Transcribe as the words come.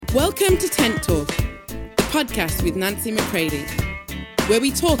Welcome to Tent Talk, the podcast with Nancy McCready, where we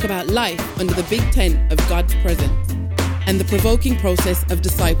talk about life under the big tent of God's presence and the provoking process of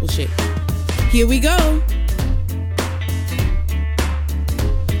discipleship. Here we go.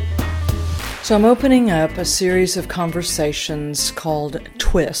 So I'm opening up a series of conversations called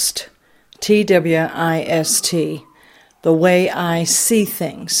TWIST, T-W-I-S-T, the way I see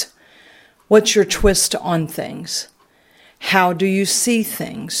things. What's your twist on things? How do you see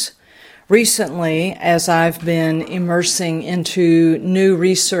things? Recently, as I've been immersing into new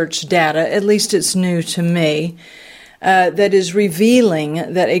research data, at least it's new to me, that is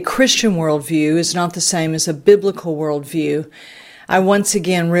revealing that a Christian worldview is not the same as a biblical worldview, I once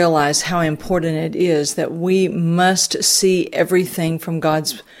again realize how important it is that we must see everything from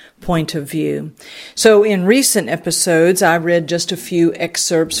God's point of view. So in recent episodes, I read just a few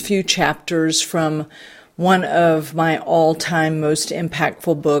excerpts, few chapters from one of my all-time most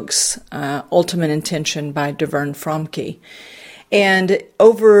impactful books, Ultimate Intention by DeVern Fromke. And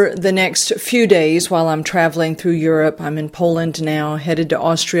over the next few days while I'm traveling through Europe, I'm in Poland now, headed to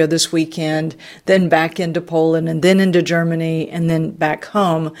Austria this weekend, then back into Poland, and then into Germany, and then back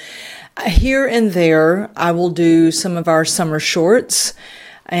home. Here and there, I will do some of our summer shorts,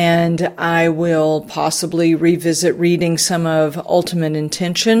 and I will possibly revisit reading some of Ultimate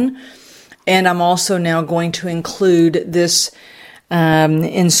Intention. And I'm also now going to include this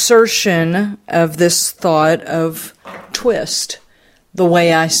insertion of this thought of twist, the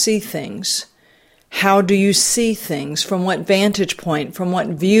way I see things. How do you see things? From what vantage point, from what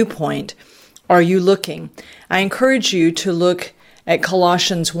viewpoint are you looking? I encourage you to look at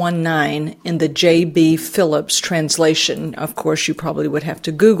Colossians 1:9 in the J.B. Phillips translation. Of course, you probably would have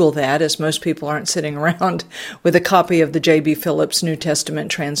to Google that, as most people aren't sitting around with a copy of the J.B. Phillips New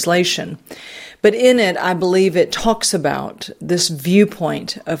Testament translation. But in it, I believe it talks about this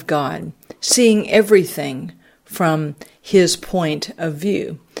viewpoint of God, seeing everything from His point of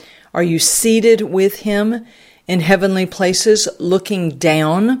view. Are you seated with Him in heavenly places, looking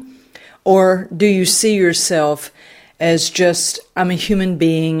down? Or do you see yourself as just, I'm a human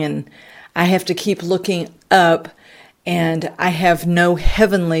being and I have to keep looking up and I have no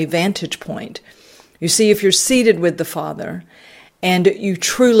heavenly vantage point? You see, if you're seated with the Father and you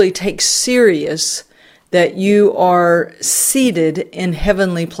truly take serious that you are seated in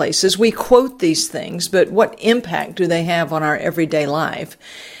heavenly places, we quote these things, but what impact do they have on our everyday life?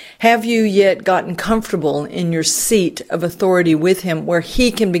 Have you yet gotten comfortable in your seat of authority with Him where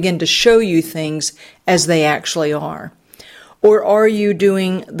He can begin to show you things as they actually are? Or are you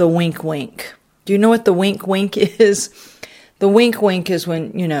doing the wink wink? Do you know what the wink wink is? The wink wink is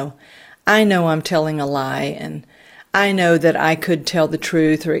when, I know I'm telling a lie and I know that I could tell the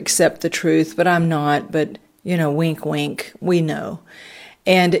truth or accept the truth, but I'm not. But, wink wink, we know.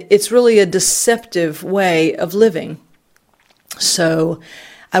 And it's really a deceptive way of living. So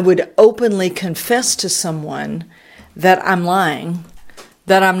I would openly confess to someone that I'm lying,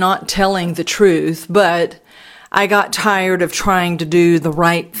 that I'm not telling the truth, but I got tired of trying to do the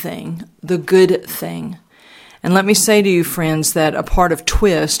right thing, the good thing. And let me say to you, friends, that a part of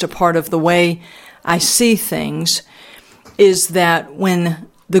twist, a part of the way I see things, is that when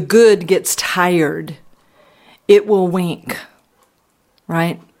the good gets tired, it will wink,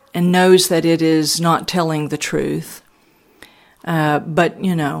 right? And knows that it is not telling the truth. But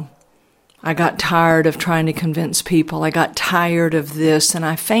I got tired of trying to convince people. I got tired of this, and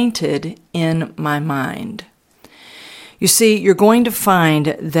I fainted in my mind. You see, you're going to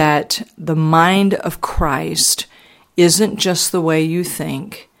find that the mind of Christ isn't just the way you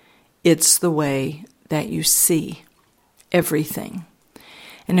think, it's the way that you see everything.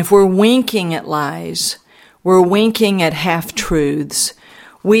 And if we're winking at lies, we're winking at half-truths,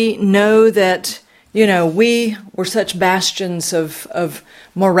 we know that we were such bastions of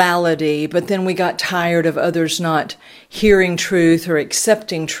morality, but then we got tired of others not hearing truth or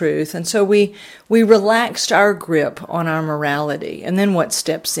accepting truth. And so we relaxed our grip on our morality. And then what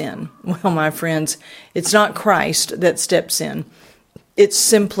steps in? Well, my friends, it's not Christ that steps in. It's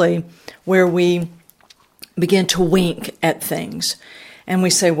simply where we begin to wink at things. And we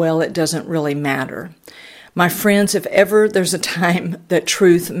say, well, it doesn't really matter. My friends, if ever there's a time that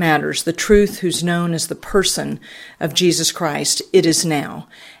truth matters, the truth who's known as the person of Jesus Christ, it is now.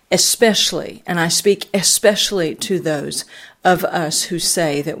 Especially, and I speak especially to those of us who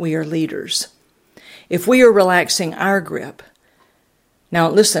say that we are leaders. If we are relaxing our grip, now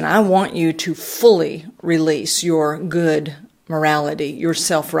listen, I want you to fully release your good morality, your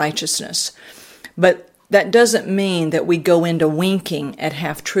self-righteousness. But That doesn't mean that we go into winking at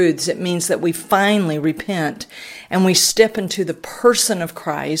half-truths. It means that we finally repent and we step into the person of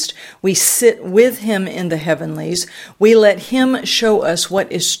Christ. We sit with Him in the heavenlies. We let Him show us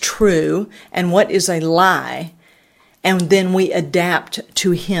what is true and what is a lie, and then we adapt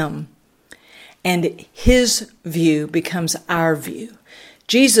to Him. And His view becomes our view.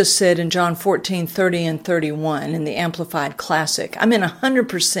 Jesus said in John 14:30 and 31 in the Amplified Classic, I'm in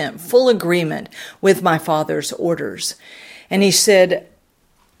 100% full agreement with my Father's orders. And He said,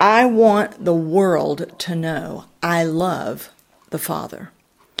 I want the world to know I love the Father.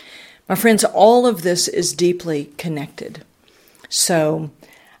 My friends, all of this is deeply connected. So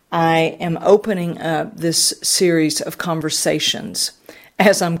I am opening up this series of conversations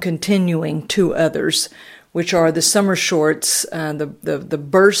as I'm continuing two others, which are the summer shorts, the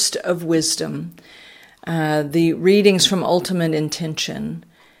burst of wisdom, the readings from Ultimate Intention,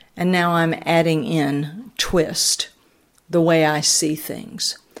 and now I'm adding in twist, the way I see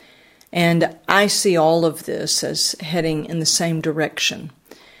things. And I see all of this as heading in the same direction.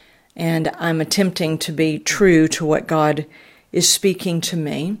 And I'm attempting to be true to what God is speaking to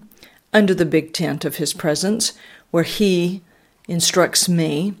me under the big tent of His presence, where He instructs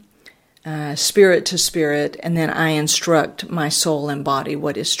me, spirit to spirit, and then I instruct my soul and body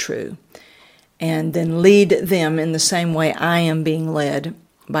what is true, and then lead them in the same way I am being led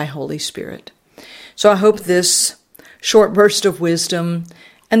by Holy Spirit. So I hope this short burst of wisdom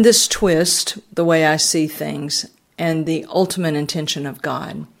and this twist, the way I see things, and the ultimate intention of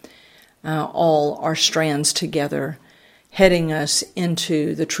God, all are strands together, heading us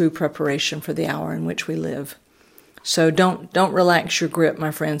into the true preparation for the hour in which we live. So don't relax your grip,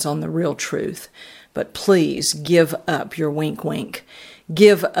 my friends, on the real truth, but please give up your wink.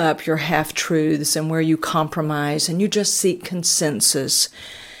 Give up your half-truths and where you compromise and you just seek consensus.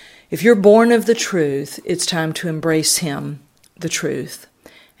 If you're born of the truth, it's time to embrace Him, the truth.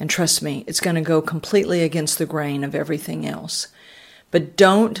 And trust me, it's going to go completely against the grain of everything else. But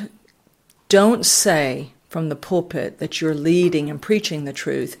don't say from the pulpit that you're leading and preaching the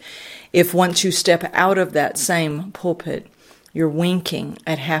truth if once you step out of that same pulpit, you're winking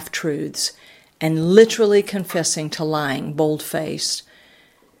at half-truths and literally confessing to lying, bold-faced,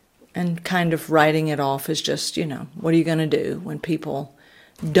 and kind of writing it off as just, what are you going to do when people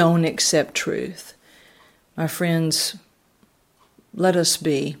don't accept truth? My friends, let us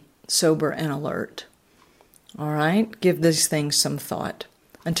be sober and alert. All right? Give these things some thought.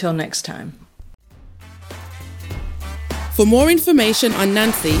 Until next time. For more information on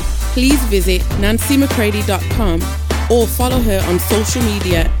Nancy, please visit nancymccready.com or follow her on social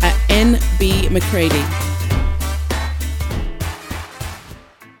media at NB McCready.